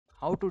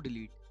How to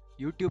delete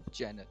YouTube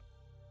channel.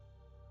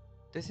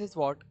 This is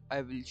what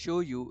I will show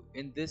you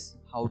in this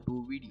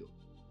how-to video.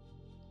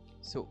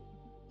 So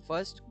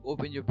first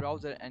open your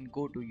browser and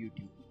go to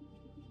YouTube.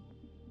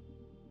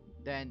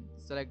 Then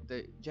select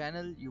the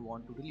channel you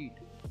want to delete.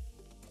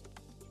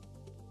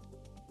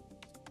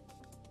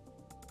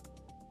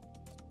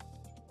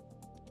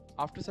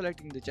 After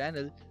selecting the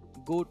channel,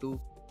 go to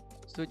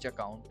switch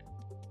account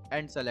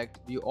and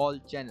select view all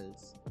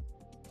channels.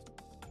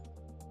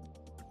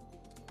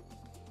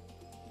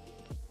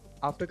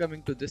 After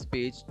coming to this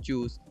page,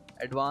 choose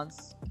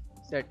advanced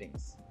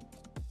settings.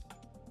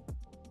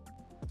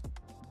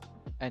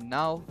 And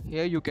now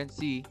here you can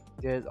see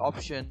there is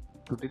option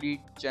to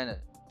delete channel.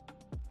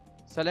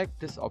 Select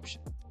this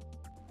option.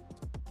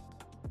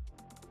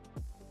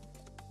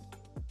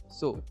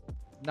 So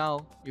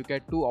now you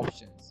get two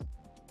options.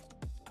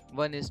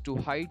 One is to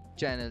hide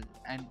channel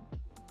and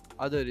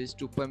other is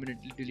to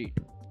permanently delete.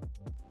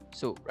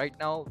 So right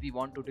now we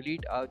want to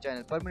delete our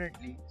channel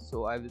permanently,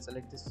 so I will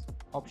select this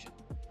option.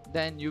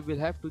 Then you will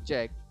have to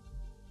check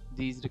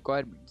these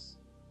requirements.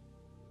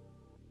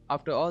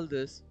 After all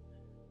this,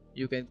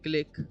 you can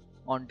click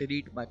on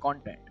delete my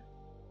content.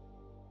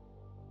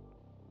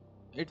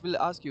 It will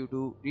ask you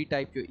to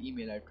retype your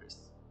email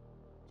address.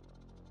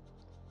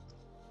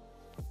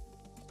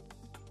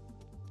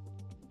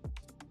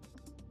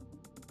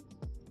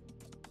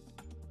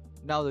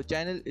 Now the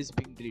channel is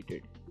being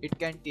deleted. It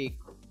can take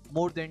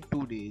more than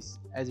 2 days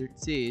as it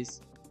says,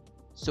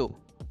 so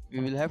we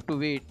will have to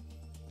wait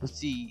to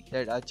see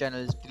that our channel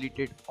is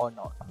deleted or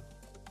not.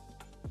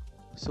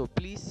 So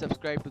please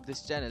subscribe to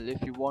this channel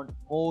if you want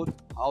more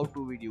how-to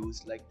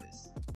videos like this.